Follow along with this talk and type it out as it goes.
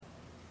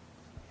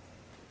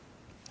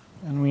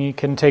And we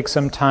can take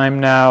some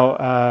time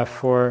now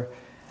for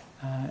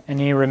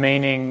any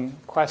remaining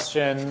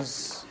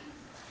questions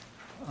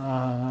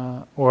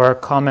or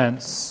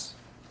comments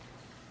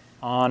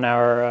on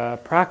our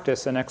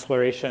practice and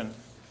exploration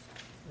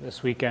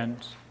this weekend.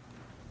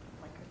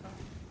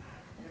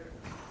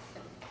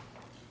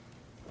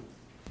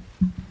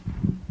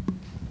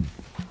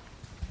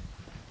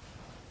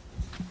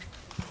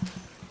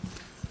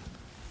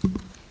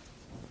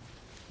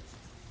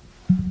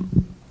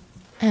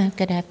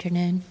 Good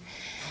afternoon.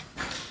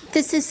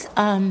 This is,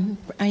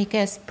 I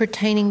guess,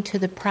 pertaining to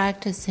the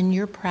practice and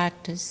your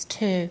practice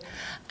too.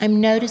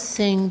 I'm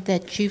noticing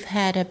that you've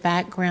had a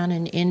background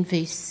in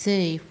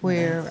NVC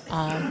where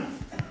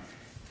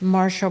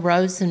Marshall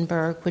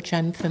Rosenberg, which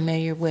I'm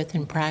familiar with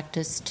in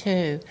practice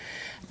too,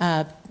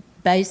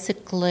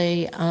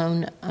 basically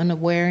on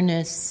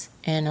awareness,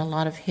 and a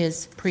lot of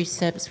his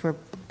precepts were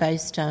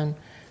based on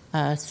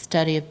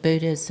study of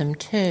Buddhism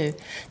too.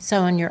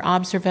 So in your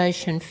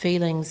observation,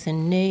 feelings,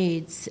 and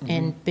needs,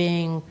 and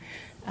being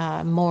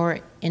more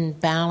in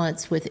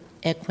balance with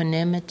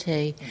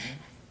equanimity,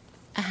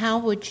 how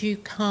would you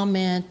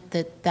comment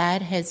that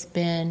that has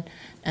been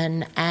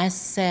an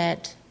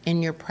asset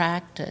in your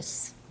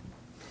practice?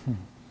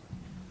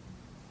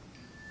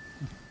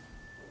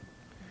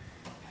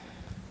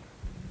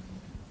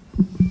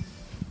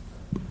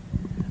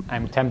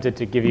 I'm tempted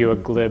to give you a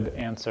glib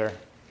answer.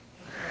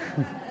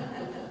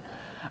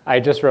 I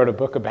just wrote a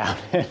book about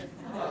it.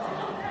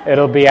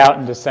 It'll be out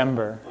in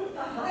December.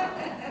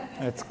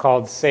 It's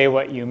called Say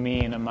What You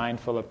Mean, A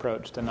Mindful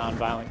Approach to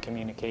Nonviolent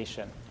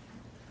Communication.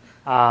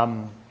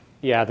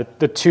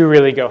 The two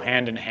really go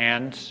hand in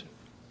hand,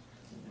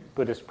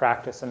 Buddhist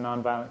practice and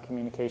nonviolent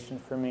communication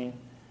for me.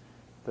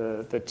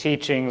 The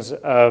teachings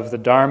of the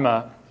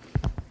Dharma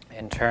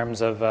in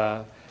terms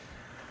of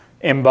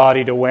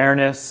embodied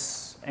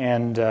awareness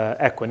and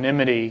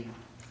equanimity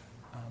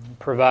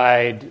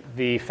provide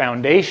the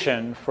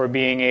foundation for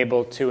being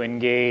able to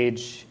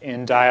engage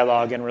in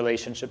dialogue and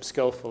relationship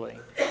skillfully,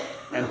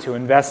 and to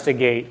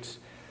investigate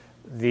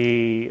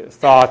the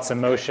thoughts,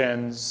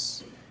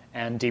 emotions,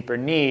 and deeper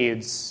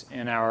needs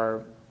in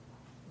our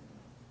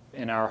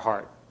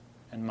heart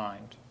and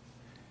mind.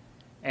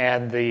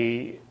 And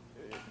the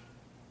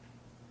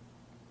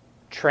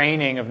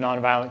training of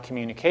nonviolent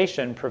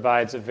communication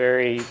provides a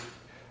very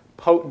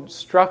potent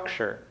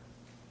structure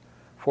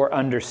for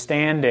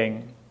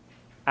understanding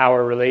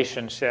our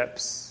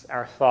relationships,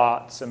 our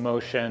thoughts,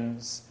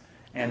 emotions,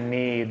 and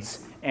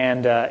needs,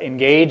 and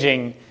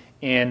engaging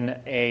in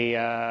a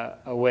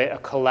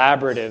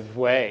collaborative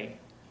way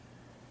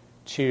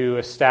to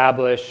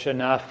establish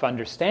enough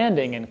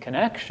understanding and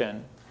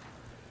connection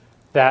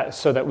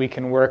so that we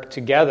can work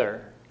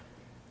together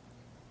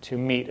to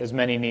meet as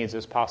many needs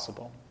as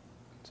possible.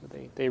 So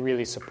they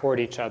really support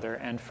each other.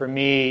 And for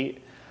me,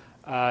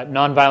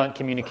 nonviolent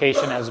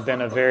communication has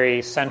been a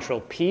very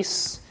central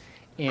piece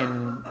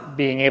in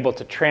being able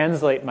to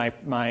translate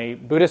my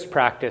Buddhist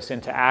practice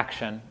into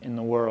action in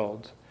the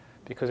world,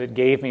 because it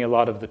gave me a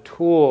lot of the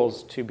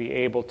tools to be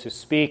able to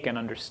speak and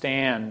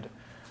understand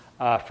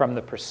from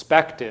the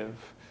perspective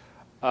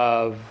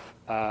of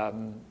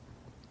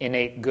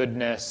innate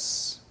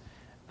goodness,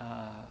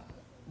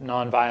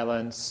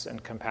 nonviolence,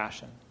 and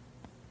compassion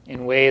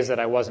in ways that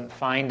I wasn't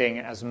finding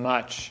as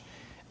much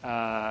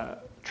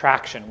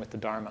traction with the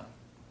Dharma.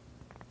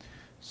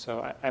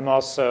 So I'm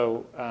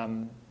also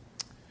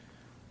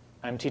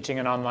I'm teaching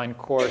an online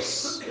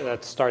course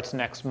that starts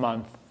next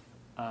month,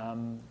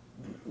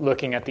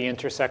 looking at the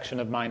intersection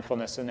of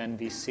mindfulness and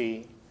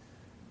NVC.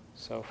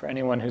 So for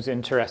anyone who's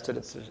interested,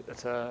 it's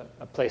a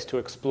place to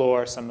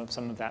explore some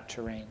of that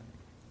terrain.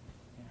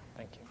 Yeah,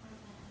 thank you.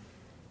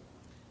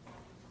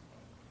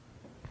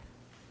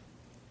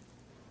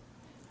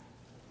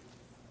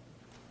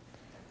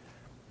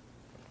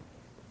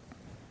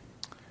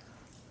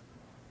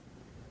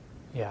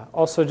 Yeah.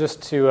 Also,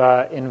 just to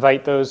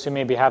invite those who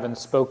maybe haven't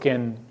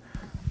spoken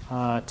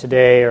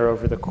today or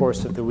over the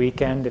course of the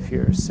weekend, if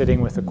you're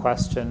sitting with a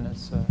question,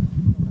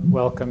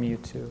 welcome you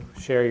to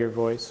share your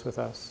voice with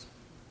us.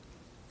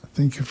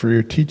 Thank you for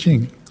your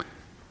teaching.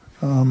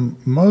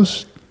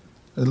 Most,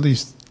 at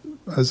least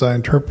as I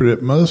interpret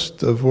it,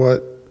 most of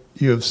what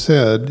you have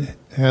said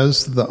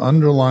has the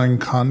underlying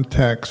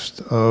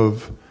context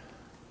of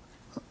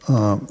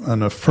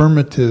an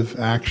affirmative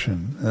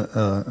action,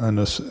 an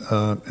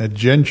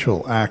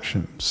agential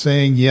action,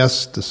 saying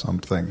yes to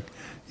something.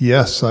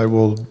 Yes, I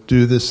will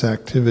do this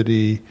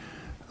activity.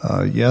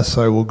 Yes,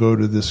 I will go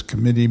to this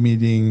committee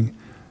meeting.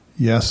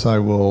 Yes, I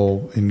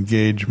will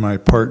engage my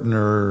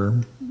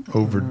partner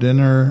over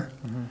dinner.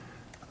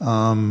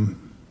 The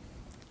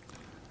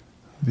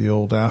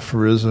old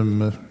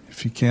aphorism,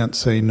 if you can't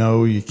say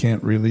no, you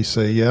can't really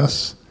say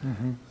yes.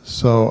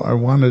 So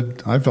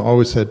I've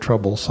always had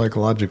trouble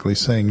psychologically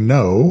saying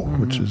no,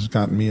 which has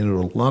gotten me into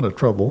a lot of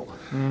trouble.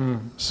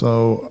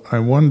 So I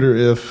wonder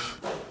if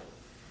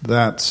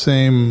that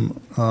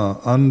same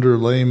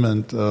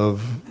underlayment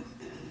of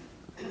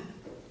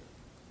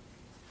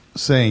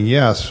saying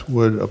yes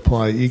would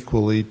apply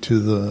equally to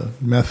the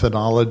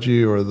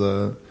methodology or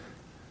the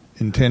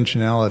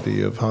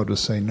intentionality of how to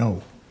say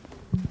no.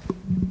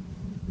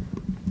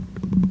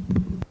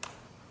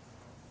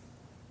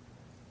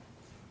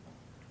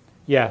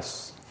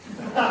 Yes.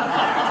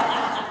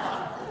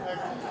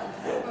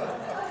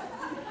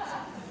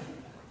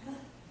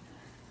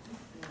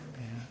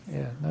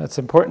 No, it's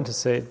important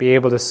to be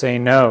able to say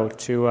no,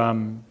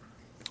 to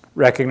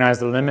recognize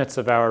the limits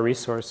of our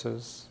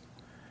resources,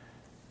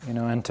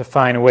 and to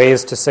find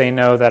ways to say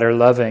no that are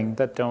loving,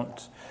 that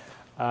don't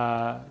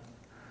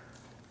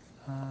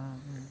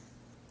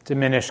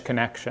diminish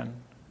connection.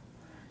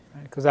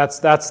 Because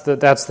that's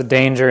the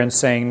danger in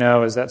saying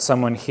no, is that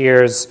someone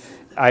hears,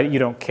 you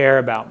don't care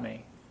about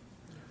me,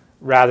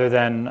 rather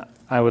than,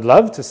 I would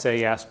love to say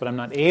yes, but I'm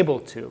not able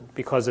to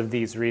because of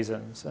these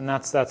reasons. And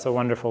that's a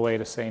wonderful way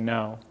to say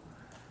no.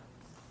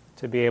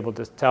 To be able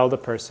to tell the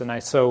person, I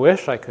so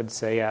wish I could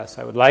say yes.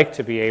 I would like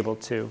to be able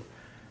to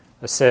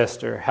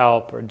assist or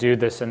help or do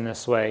this in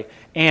this way.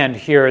 And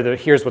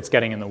here's what's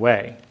getting in the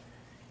way.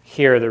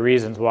 Here are the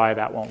reasons why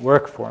that won't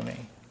work for me.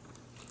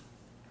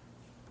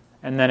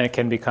 And then it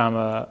can become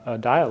a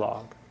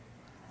dialogue.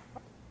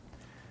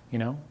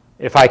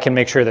 If I can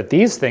make sure that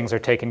these things are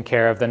taken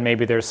care of, then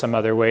maybe there's some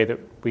other way that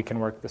we can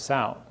work this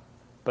out.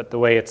 But the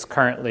way it's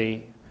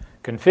currently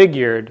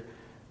configured,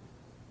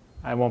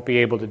 I won't be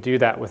able to do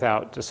that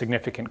without a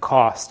significant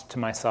cost to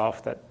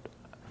myself that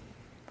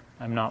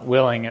I'm not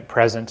willing at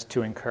present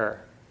to incur.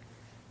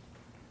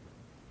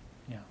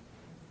 Yeah.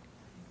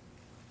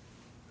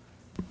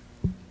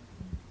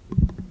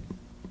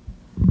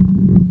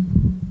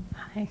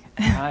 Hi.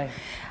 Hi.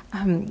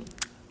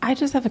 I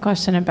just have a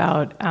question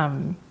about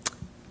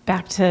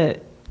back to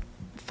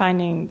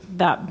finding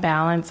that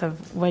balance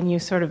of when you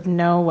sort of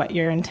know what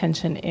your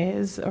intention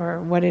is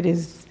or what it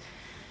is,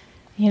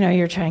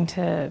 you're trying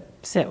to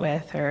sit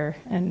with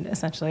and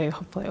essentially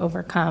hopefully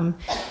overcome,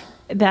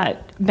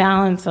 that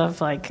balance of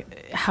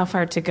like how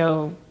far to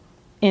go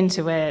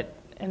into it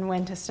and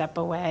when to step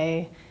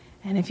away.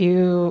 And if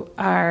you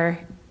are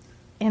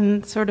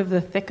in sort of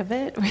the thick of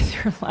it with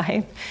your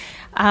life,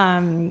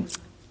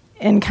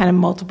 and kind of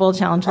multiple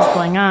challenges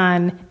going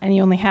on, and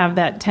you only have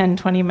that 10,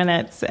 20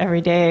 minutes every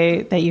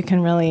day that you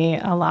can really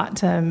allot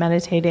to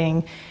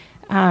meditating.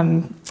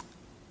 I've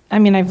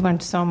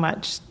learned so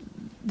much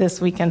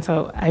this weekend,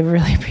 so I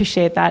really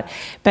appreciate that.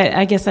 But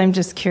I guess I'm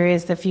just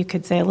curious if you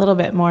could say a little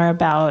bit more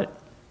about,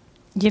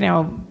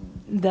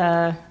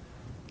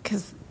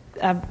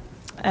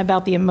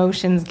 about the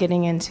emotions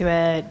getting into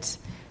it,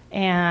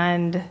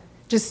 and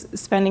just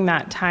spending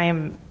that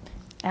time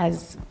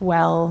as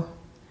well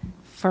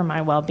for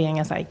my well-being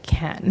as I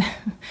can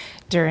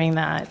during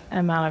that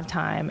amount of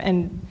time.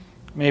 And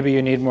maybe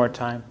you need more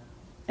time.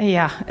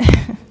 Yeah.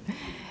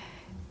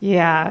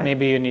 Yeah.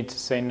 Maybe you need to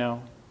say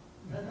no.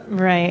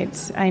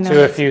 Right. I know.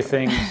 To a few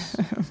things.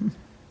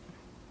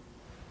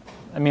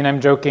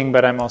 I'm joking,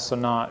 but I'm also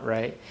not,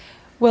 right?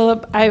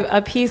 Well,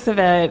 a piece of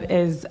it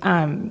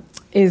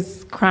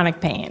is chronic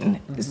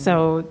pain. Mm-hmm.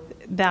 So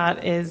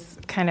that is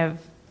kind of,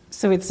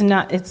 so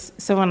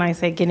when I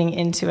say getting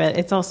into it,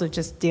 it's also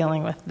just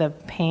dealing with the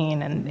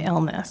pain and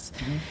illness.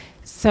 Mm-hmm.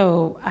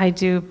 So I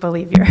do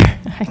believe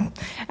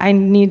I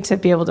need to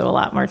be able to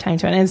allot more time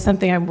to it. And it's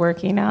something I'm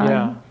working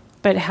on,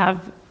 but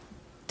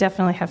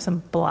definitely have some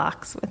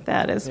blocks with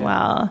that as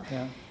well.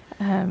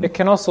 Yeah. It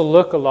can also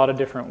look a lot of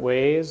different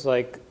ways.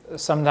 Like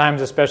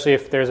sometimes, especially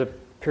if there's a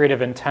period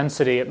of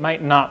intensity, it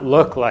might not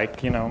look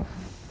like, I'm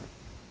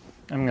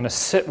going to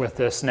sit with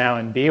this now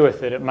and be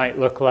with it. It might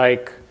look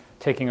like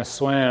taking a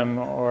swim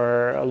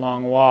or a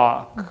long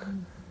walk,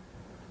 mm-hmm.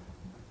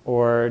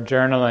 or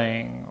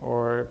journaling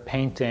or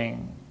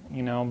painting,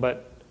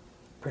 but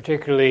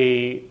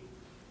particularly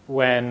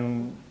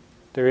when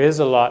there is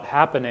a lot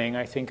happening,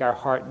 I think our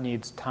heart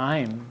needs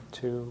time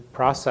to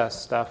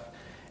process stuff.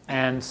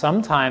 And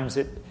sometimes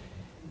it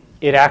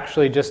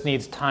actually just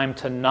needs time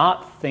to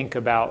not think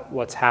about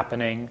what's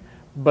happening,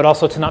 but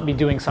also to not be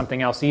doing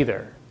something else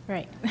either.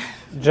 Right.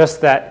 Just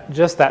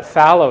that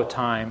fallow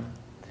time.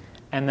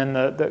 And then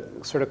the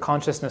sort of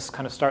consciousness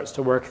kind of starts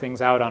to work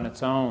things out on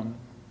its own.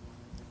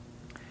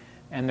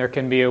 And there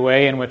can be a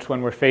way in which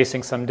when we're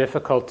facing some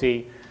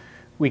difficulty,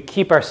 we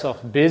keep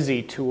ourselves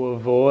busy to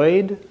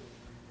avoid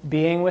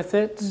being with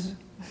it. Mm-hmm.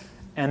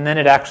 And then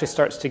it actually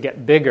starts to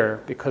get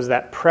bigger because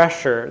that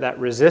pressure, that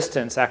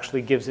resistance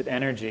actually gives it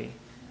energy.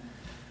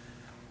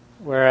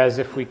 Whereas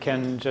if we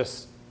can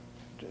just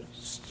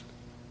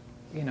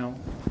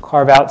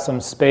carve out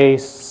some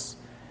space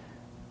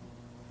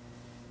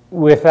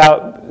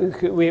without,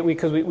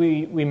 because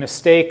we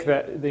mistake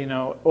that,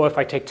 if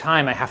I take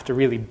time, I have to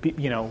really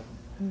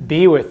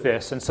be with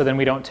this. And so then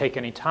we don't take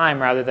any time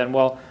rather than,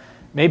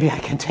 maybe I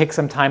can take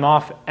some time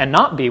off and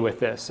not be with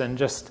this and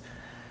just,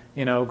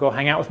 go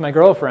hang out with my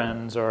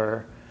girlfriends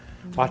or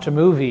watch a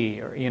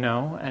movie or,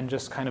 and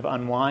just kind of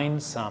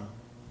unwind some.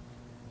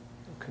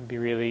 It could be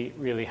really,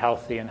 really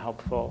healthy and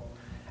helpful.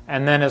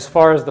 And then as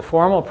far as the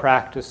formal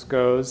practice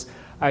goes,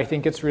 I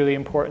think it's really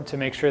important to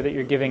make sure that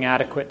you're giving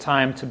adequate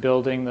time to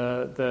building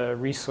the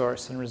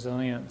resource and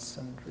resilience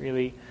and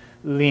really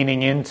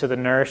leaning into the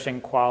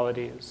nourishing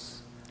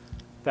qualities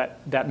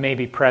that may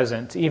be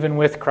present, even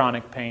with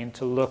chronic pain,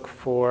 to look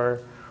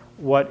for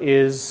what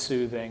is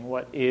soothing,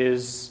 what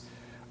is,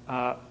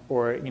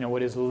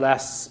 what is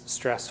less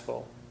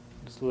stressful,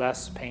 is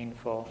less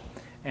painful.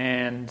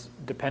 And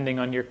depending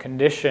on your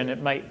condition,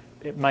 it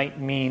might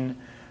mean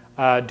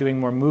doing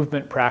more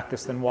movement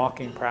practice than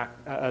walking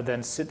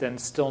than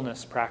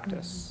stillness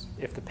practice.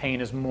 If the pain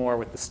is more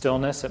with the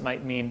stillness, it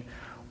might mean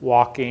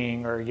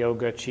walking or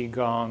yoga,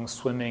 qigong,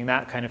 swimming,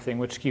 that kind of thing,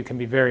 which you can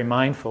be very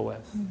mindful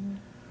with. Mm-hmm.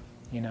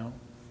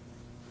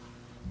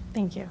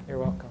 Thank you. You're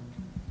welcome.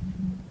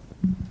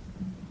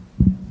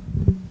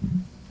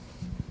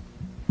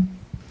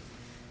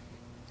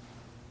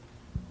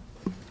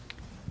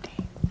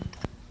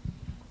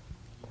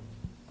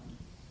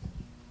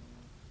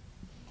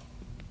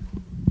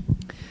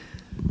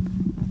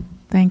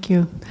 Thank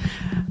you.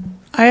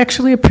 I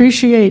actually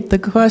appreciate the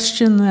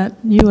question that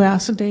you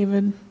asked,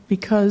 David,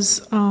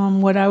 because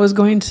what I was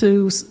going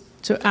to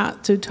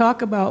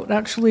talk about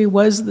actually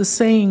was the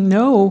saying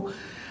no.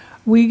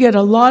 We get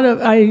a lot of.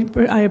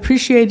 I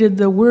appreciated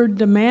the word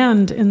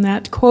demand in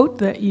that quote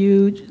that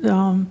you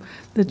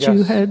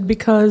you had,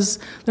 because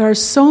there are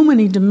so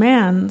many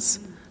demands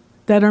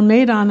that are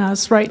made on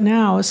us right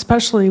now,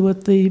 especially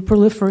with the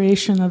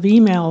proliferation of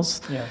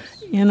emails. Yes.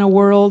 In a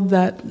world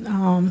that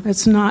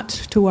it's not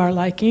to our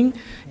liking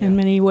in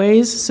many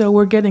ways. So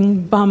we're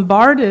getting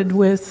bombarded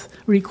with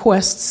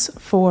requests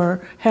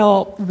for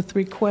help, with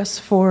requests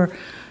for,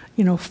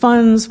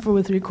 funds,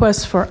 with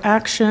requests for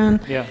action.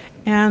 Yeah.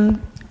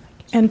 And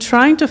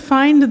trying to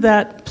find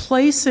that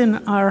place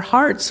in our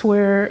hearts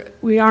where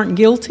we aren't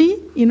guilty.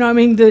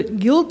 The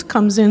guilt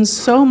comes in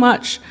so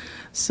much.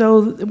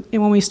 So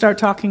when we start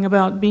talking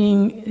about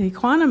being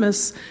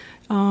equanimous,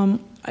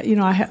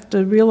 I have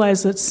to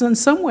realize that in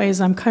some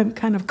ways I'm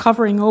kind of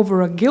covering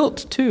over a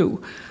guilt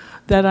too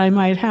that I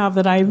might have,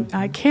 that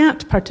I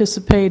can't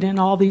participate in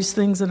all these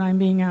things that I'm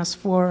being asked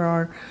for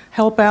or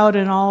help out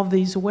in all of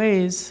these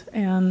ways.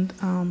 And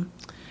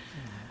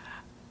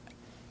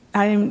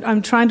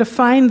I'm trying to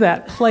find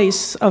that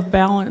place of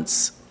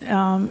balance.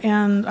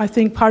 And I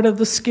think part of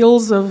the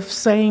skills of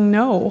saying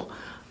no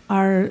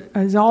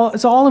is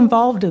all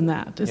involved in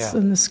that. It's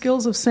in the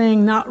skills of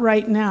saying not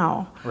right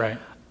now. Right.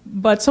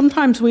 But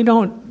sometimes we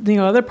don't, the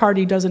other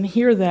party doesn't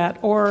hear that,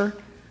 or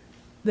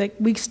that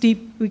we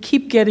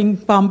keep getting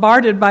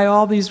bombarded by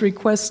all these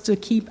requests to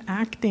keep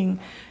acting.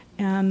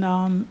 And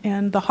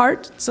the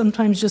heart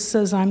sometimes just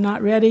says, I'm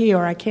not ready,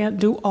 or I can't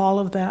do all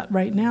of that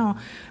right now.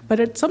 But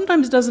it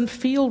sometimes doesn't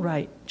feel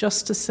right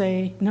just to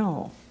say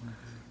no.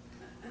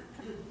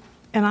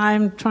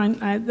 And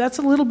that's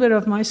a little bit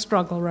of my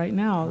struggle right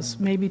now, is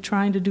maybe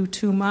trying to do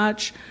too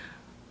much.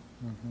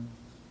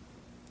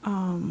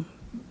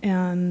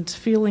 And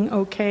feeling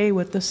okay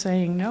with the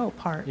saying no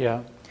part.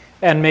 Yeah,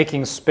 and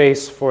making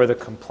space for the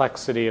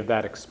complexity of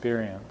that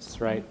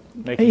experience, right?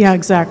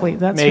 Exactly.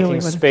 That's making really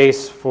what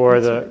space for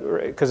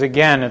because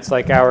again, it's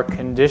like our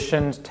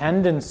conditioned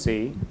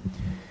tendency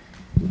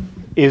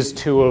is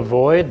to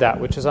avoid that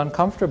which is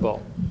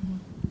uncomfortable.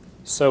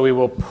 So we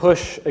will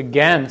push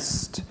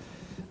against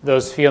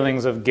those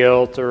feelings of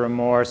guilt or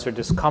remorse or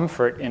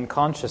discomfort in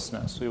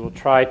consciousness. We will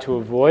try to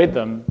avoid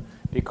them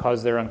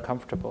because they're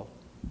uncomfortable.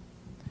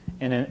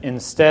 And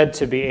instead,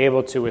 to be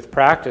able to, with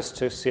practice,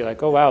 to see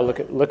like, oh wow,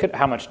 look at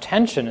how much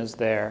tension is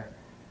there.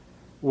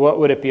 What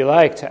would it be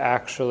like to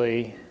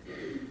actually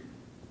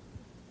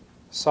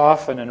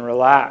soften and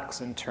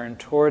relax and turn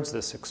towards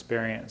this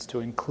experience,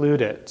 to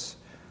include it,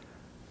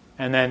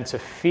 and then to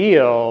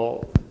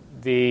feel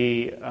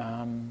the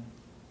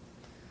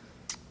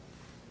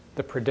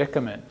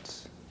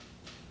predicament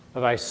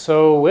of, I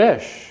so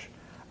wish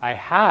I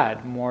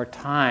had more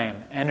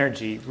time,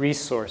 energy,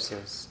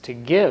 resources to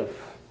give.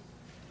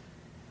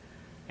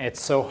 It's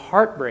so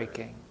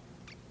heartbreaking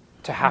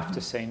to have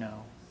to say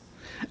no,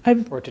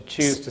 or to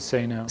choose to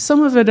say no.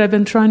 Some of it I've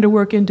been trying to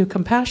work into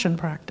compassion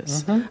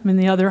practice.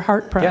 The other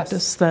heart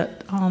practice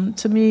that,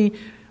 to me,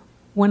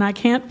 when I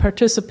can't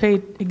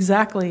participate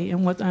exactly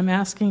in what I'm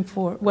asking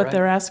for, what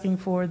they're asking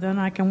for, then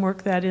I can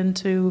work that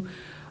into,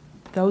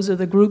 those are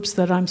the groups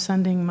that I'm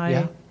sending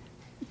my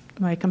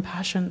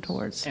compassion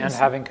towards. And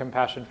having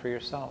compassion for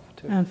yourself,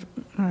 too. All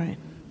right.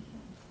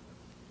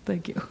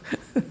 Thank you.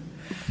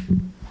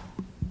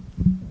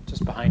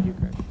 Just behind you,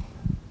 Greg.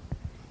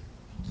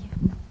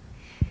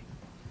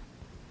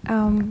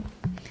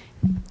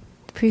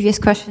 The previous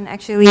question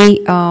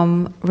actually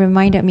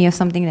reminded me of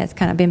something that's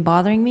kind of been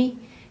bothering me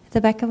at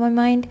the back of my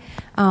mind.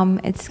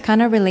 It's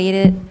kind of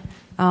related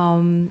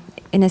in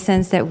a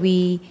sense that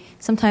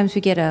sometimes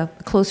we get a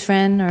close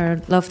friend or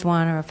loved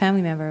one or a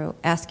family member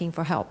asking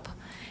for help.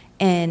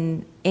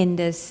 And in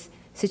this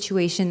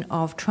situation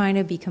of trying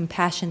to be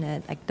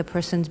compassionate, like the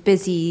person's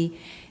busy,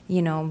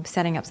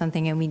 setting up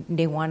something, and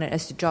they wanted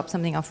us to drop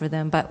something off for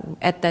them. But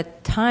at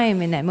that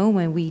time, in that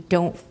moment, we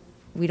don't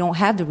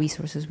have the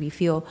resources. We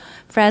feel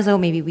frazzled.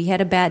 Maybe we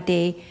had a bad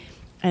day,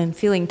 and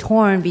feeling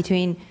torn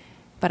between,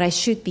 but I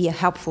should be a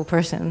helpful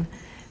person,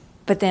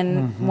 but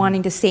then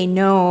wanting to say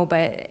no,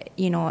 but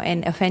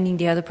and offending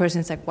the other person.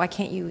 It's like, why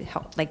can't you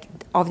help? Like,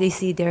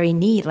 obviously they're in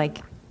need. Like,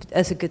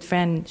 as a good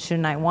friend,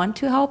 shouldn't I want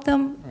to help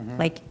them?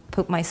 Like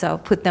put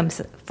them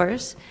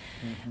first,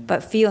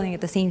 but feeling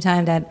at the same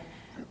time that,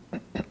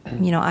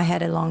 I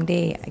had a long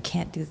day, I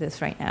can't do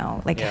this right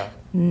now. Like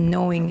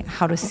knowing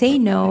how to say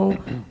no,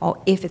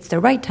 or if it's the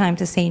right time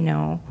to say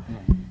no.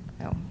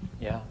 So.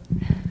 Yeah.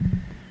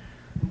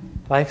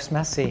 Life's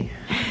messy.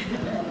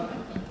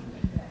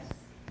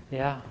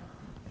 Yeah.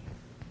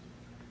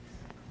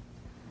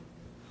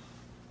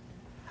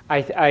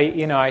 I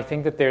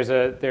think that there's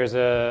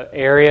a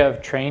area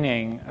of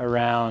training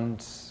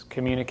around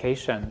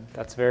communication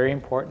that's very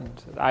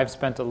important. I've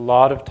spent a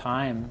lot of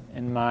time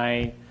in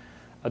my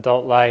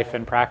adult life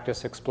and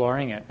practice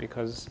exploring it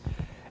because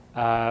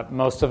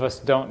most of us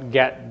don't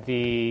get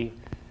the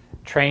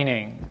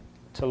training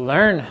to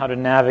learn how to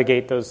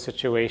navigate those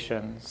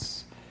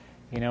situations,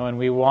 and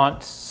we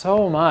want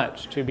so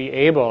much to be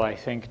able, I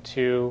think,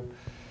 to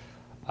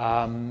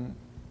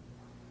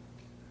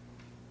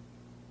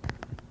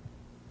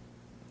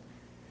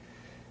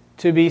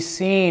be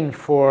seen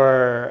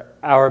for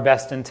our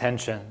best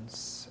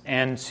intentions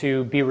and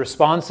to be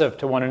responsive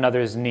to one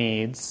another's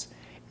needs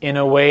in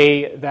a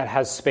way that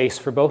has space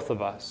for both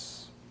of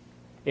us,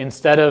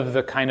 instead of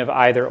the kind of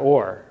either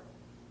or,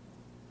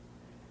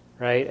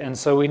 right? And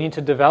so we need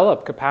to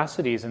develop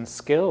capacities and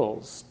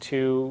skills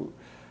to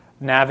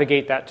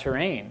navigate that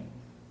terrain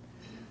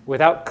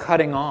without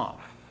cutting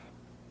off,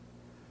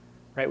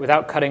 right?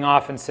 Without cutting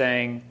off and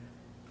saying,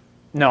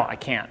 no, I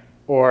can't,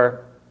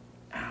 or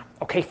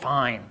okay,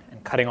 fine,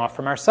 and cutting off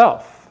from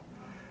ourselves,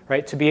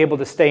 right? To be able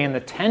to stay in the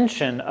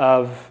tension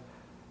of,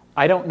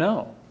 I don't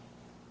know.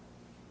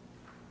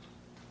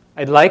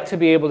 I'd like to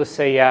be able to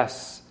say,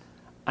 yes,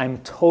 I'm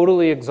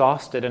totally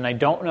exhausted and I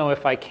don't know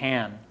if I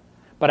can,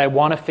 but I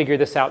want to figure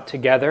this out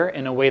together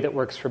in a way that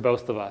works for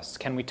both of us.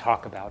 Can we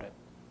talk about it?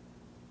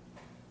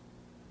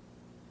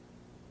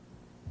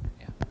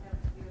 Yeah.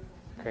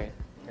 Great.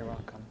 You're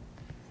welcome.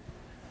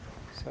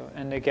 So,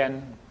 and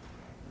again,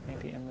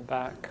 maybe in the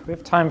back. We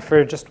have time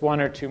for just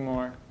one or two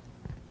more.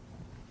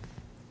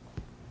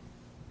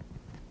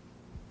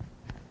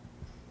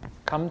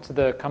 Come to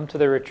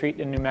the retreat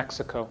in New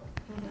Mexico.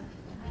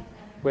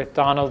 With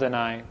Donald and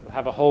I, we'll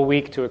have a whole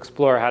week to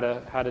explore how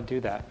to do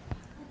that.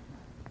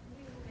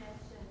 You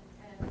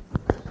mentioned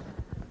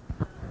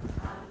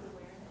body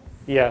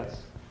awareness.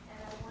 Yes. And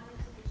I wanted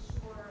to be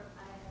sure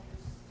I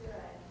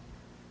understood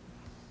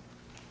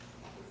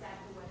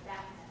exactly what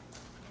that meant.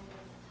 And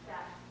is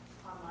that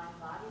our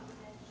mind-body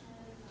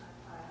connection,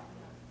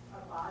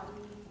 our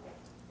body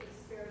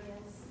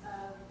experience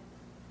of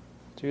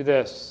Do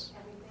this.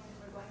 everything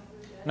that we're going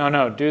through?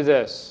 No, do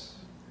this.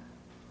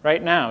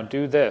 Right now,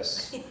 do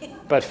this.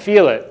 But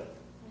feel it.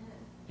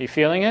 You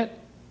feeling it?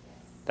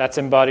 That's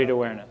embodied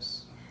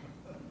awareness.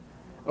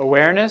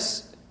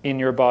 Awareness in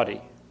your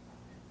body.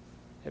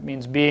 It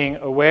means being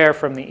aware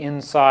from the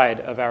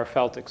inside of our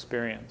felt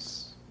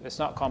experience. It's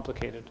not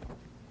complicated.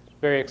 It's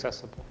very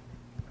accessible.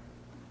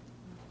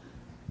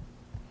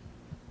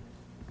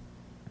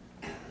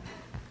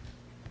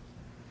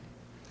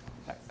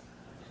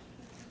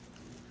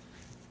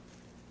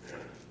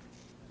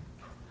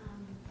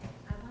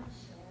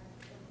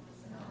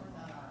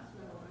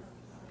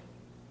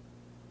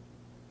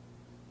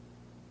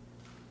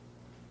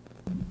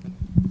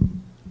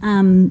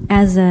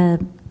 As a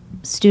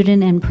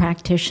student and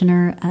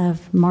practitioner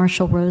of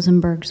Marshall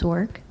Rosenberg's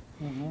work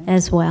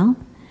as well,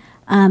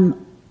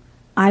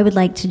 I would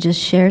like to just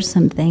share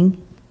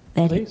something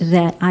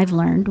that I've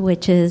learned,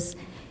 which is,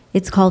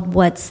 it's called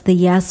What's the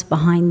Yes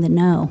Behind the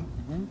No.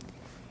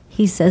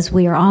 He says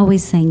we are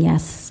always saying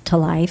yes to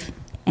life,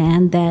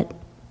 and that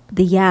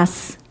the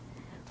yes,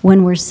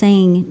 when we're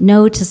saying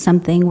no to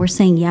something, we're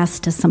saying yes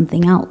to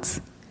something else.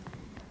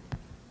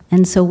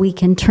 And so we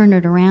can turn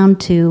it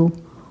around to,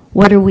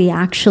 what are we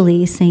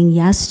actually saying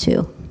yes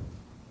to?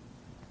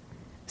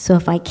 So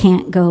if I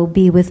can't go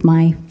be with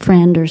my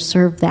friend or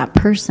serve that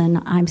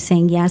person, I'm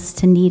saying yes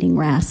to needing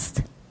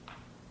rest.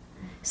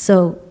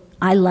 So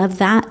I love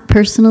that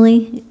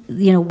personally.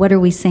 What are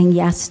we saying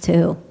yes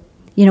to?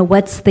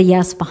 What's the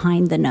yes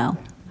behind the no?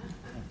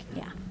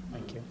 Yeah.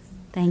 Thank you.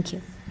 Thank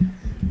you.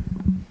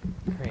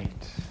 Great.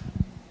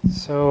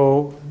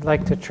 So I'd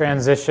like to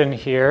transition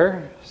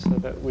here so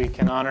that we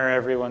can honor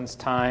everyone's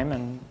time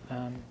and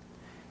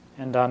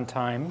on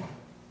time.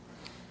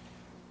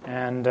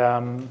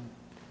 And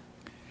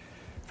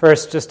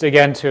first, just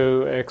again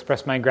to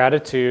express my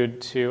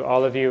gratitude to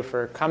all of you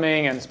for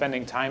coming and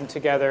spending time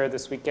together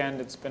this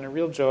weekend. It's been a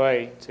real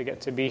joy to get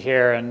to be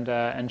here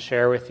and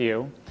share with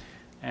you.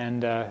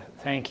 And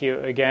thank you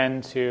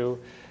again to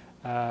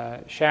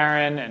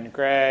Sharon and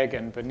Greg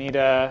and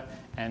Bonita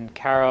and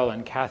Carol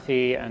and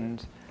Kathy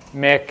and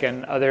Mick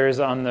and others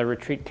on the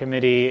retreat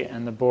committee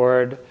and the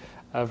board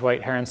of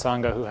White Heron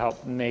Sangha who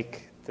helped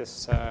make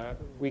this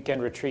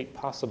weekend retreat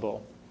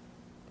possible.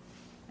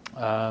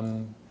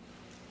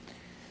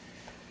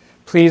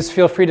 Please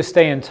feel free to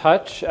stay in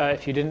touch.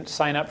 If you didn't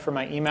sign up for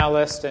my email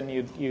list and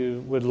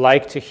you would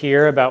like to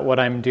hear about what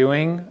I'm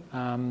doing,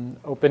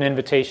 open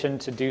invitation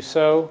to do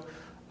so.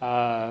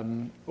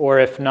 Or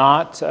if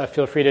not,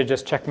 feel free to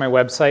just check my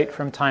website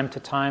from time to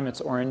time.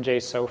 It's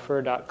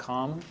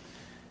orenjsofer.com.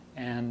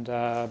 And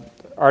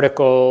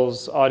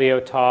articles, audio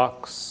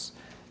talks,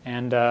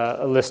 and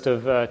a list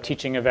of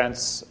teaching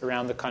events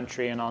around the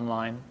country and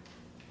online.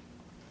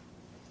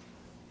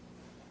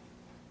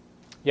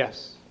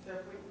 Yes? So if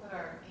we put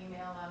our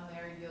email on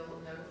there, you'll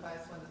notify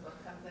us when the book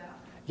comes out?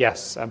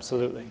 Yes,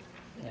 absolutely.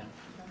 Yeah.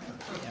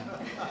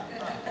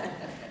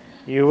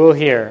 You will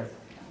hear.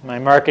 My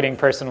marketing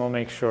person will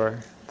make sure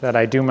that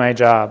I do my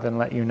job and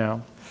let you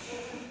know.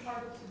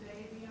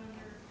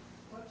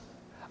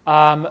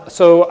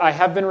 So I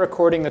have been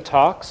recording the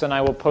talks, and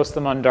I will post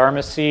them on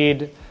Dharma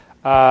Seed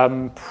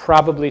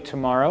probably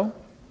tomorrow.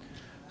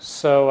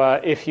 So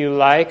if you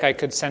like, I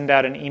could send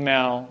out an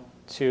email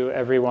to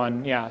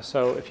everyone. Yeah,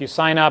 so if you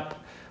sign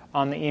up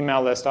on the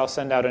email list, I'll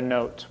send out a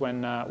note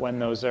when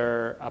those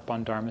are up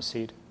on Dharma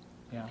Seed.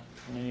 Yeah,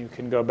 and then you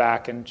can go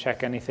back and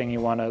check anything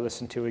you want to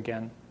listen to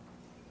again.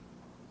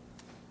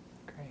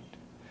 Great.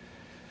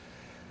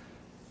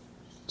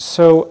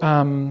 So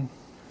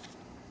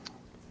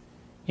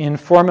in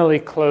formally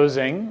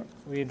closing,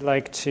 we'd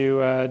like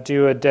to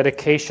do a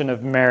dedication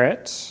of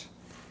merit,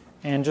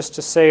 and just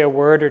to say a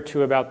word or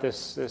two about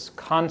this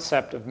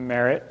concept of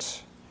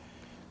merit.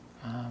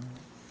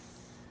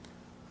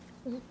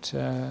 It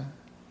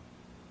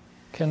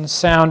can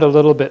sound a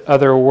little bit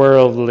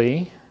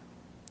otherworldly.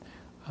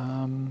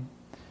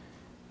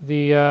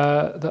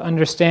 The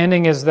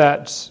understanding is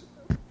that,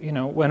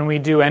 when we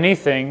do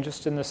anything,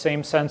 just in the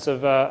same sense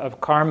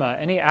of karma,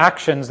 any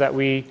actions that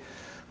we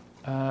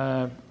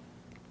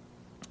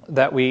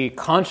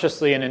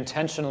consciously and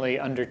intentionally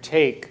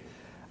undertake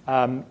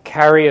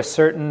carry a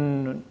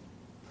certain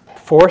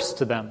force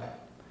to them,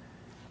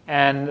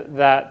 and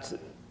that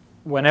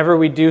whenever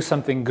we do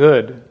something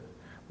good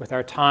with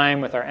our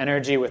time, with our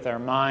energy, with our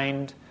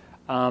mind,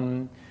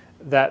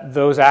 that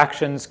those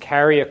actions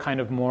carry a kind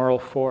of moral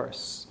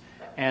force,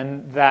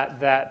 and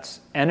that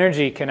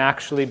energy can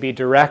actually be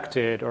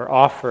directed or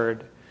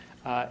offered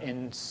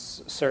in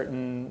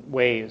certain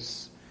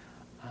ways.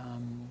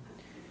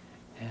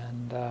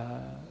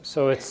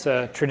 So it's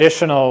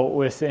traditional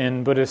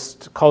within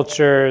Buddhist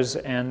cultures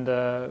and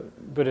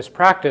Buddhist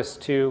practice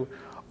to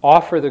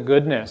offer the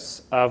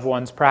goodness of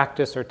one's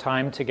practice or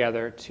time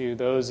together to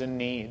those in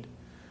need.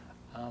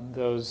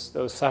 Those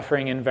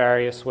suffering in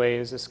various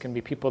ways. This can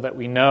be people that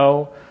we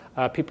know,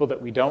 people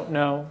that we don't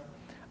know,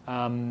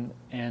 and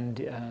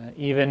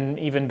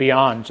even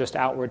beyond, just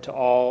outward to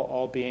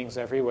all beings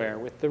everywhere,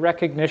 with the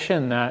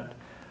recognition that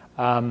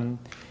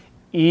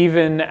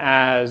even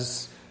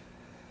as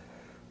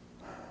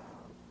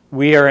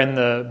we are in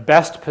the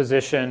best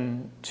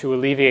position to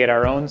alleviate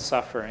our own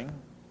suffering,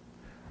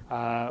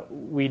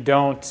 we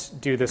don't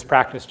do this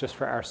practice just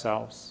for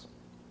ourselves.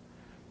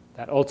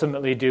 That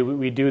ultimately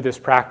we do this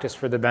practice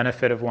for the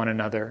benefit of one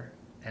another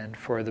and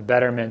for the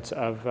betterment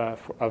of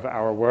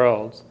our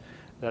world.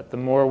 That the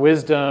more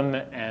wisdom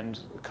and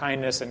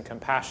kindness and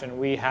compassion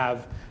we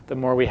have, the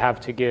more we have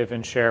to give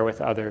and share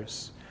with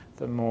others.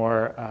 The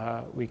more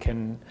we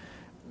can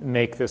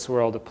make this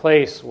world a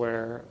place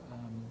where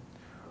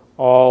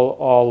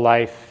all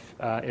life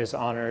is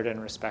honored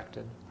and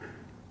respected.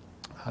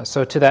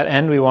 So to that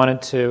end, we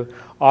wanted to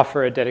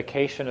offer a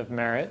dedication of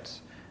merit.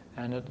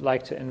 And I'd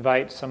like to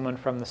invite someone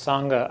from the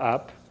Sangha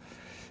up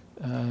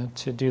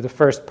to do the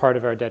first part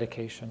of our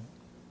dedication.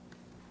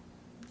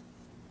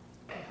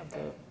 I have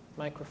the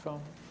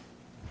microphone.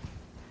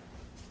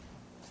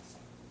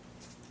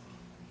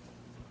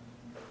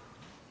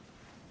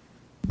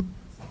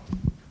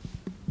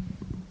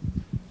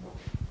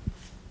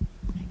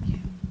 Thank you.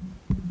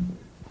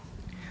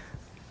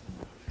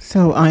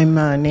 So I'm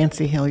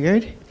Nancy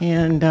Hilliard,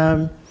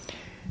 and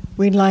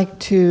we'd like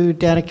to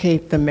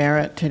dedicate the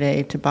merit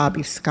today to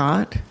Bobby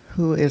Scott,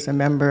 who is a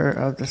member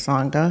of the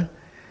Sangha.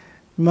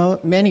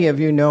 Many of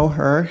you know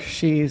her.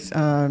 She's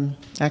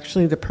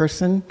actually the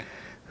person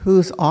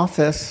whose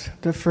office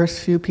the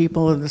first few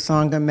people of the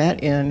Sangha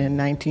met in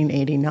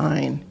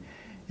 1989.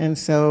 And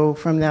so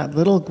from that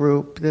little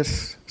group,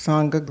 this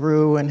Sangha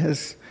grew and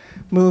has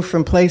moved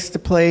from place to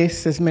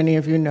place, as many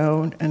of you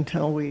know,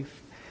 until we've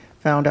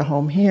found a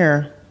home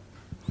here.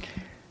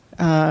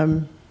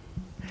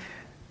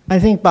 I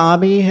think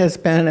Bobby has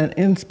been an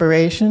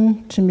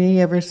inspiration to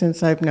me ever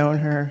since I've known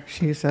her.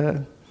 She's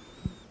a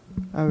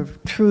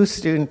true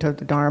student of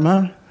the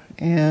Dharma,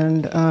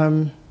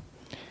 and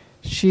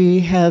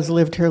she has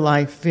lived her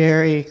life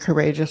very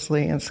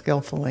courageously and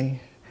skillfully.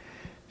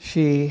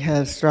 She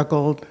has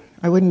struggled,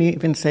 I wouldn't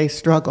even say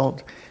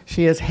struggled,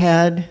 she has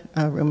had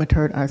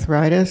rheumatoid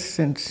arthritis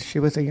since she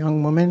was a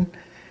young woman,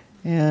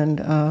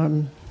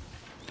 and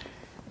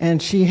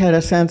she had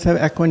a sense of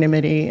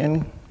equanimity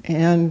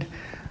and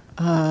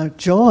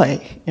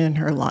joy in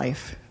her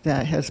life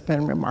that has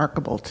been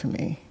remarkable to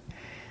me.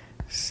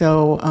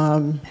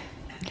 So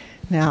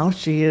now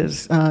she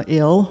is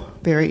ill,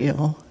 very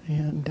ill,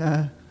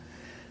 and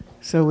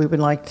so we would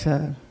like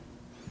to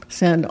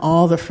send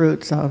all the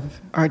fruits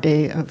of our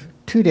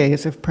 2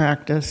 days of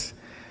practice,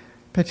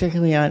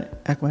 particularly on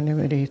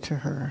equanimity, to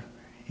her.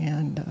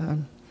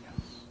 and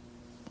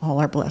all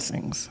our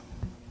blessings.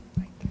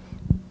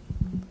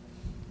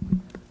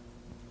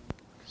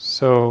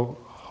 So,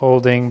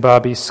 holding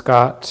Bobby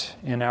Scott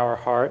in our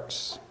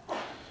hearts,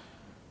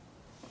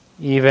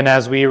 even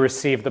as we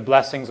receive the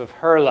blessings of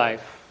her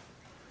life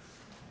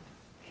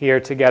here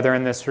together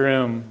in this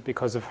room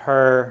because of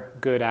her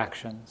good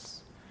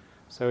actions,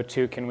 so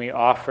too can we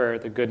offer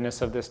the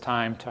goodness of this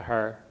time to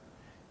her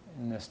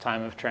in this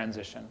time of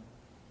transition.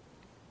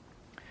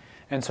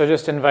 And so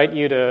just invite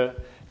you to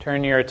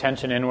turn your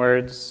attention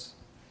inwards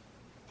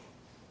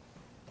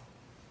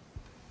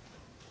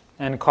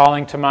and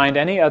calling to mind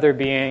any other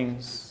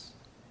beings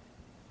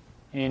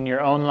in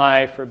your own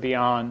life or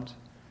beyond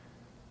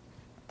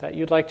that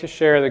you'd like to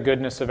share the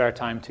goodness of our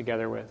time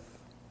together with.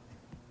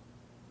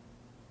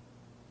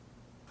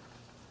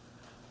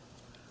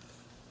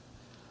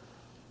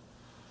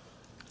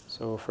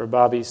 So for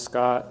Bobby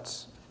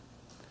Scott,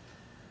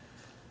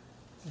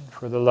 and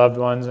for the loved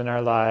ones in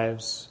our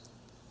lives,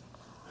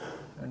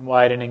 and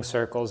widening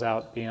circles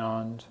out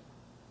beyond,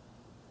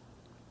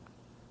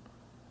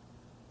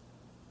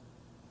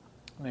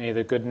 may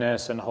the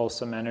goodness and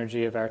wholesome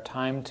energy of our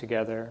time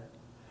together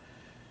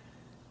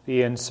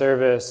be in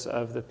service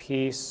of the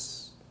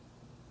peace,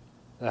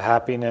 the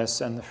happiness,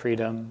 and the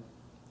freedom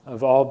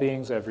of all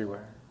beings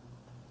everywhere.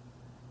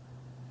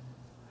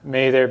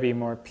 May there be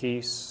more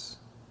peace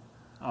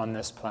on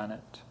this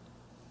planet.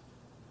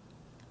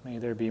 May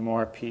there be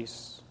more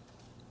peace.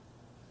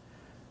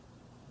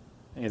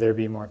 May there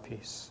be more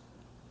peace.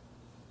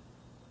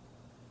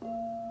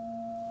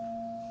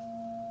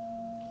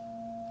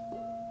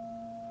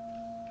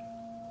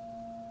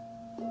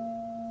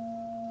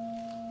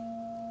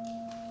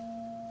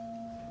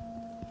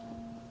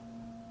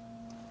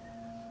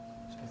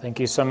 Thank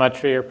you so much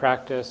for your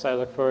practice. I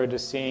look forward to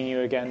seeing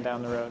you again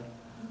down the road.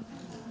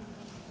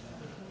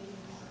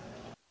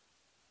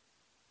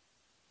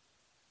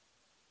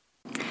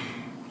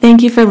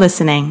 Thank you for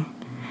listening.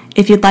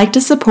 If you'd like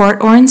to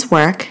support Oren's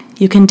work,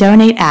 you can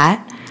donate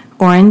at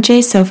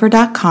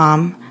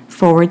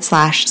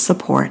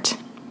orenjsofer.com/support.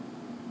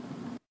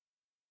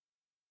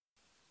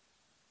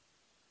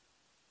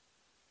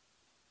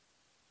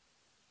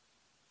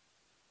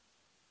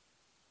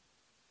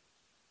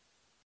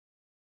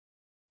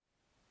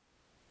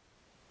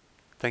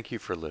 Thank you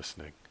for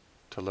listening.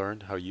 To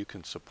learn how you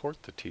can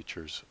support the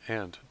teachers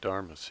and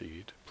Dharma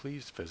Seed,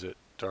 please visit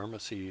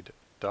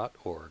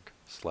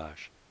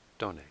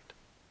dharmaseed.org/donate.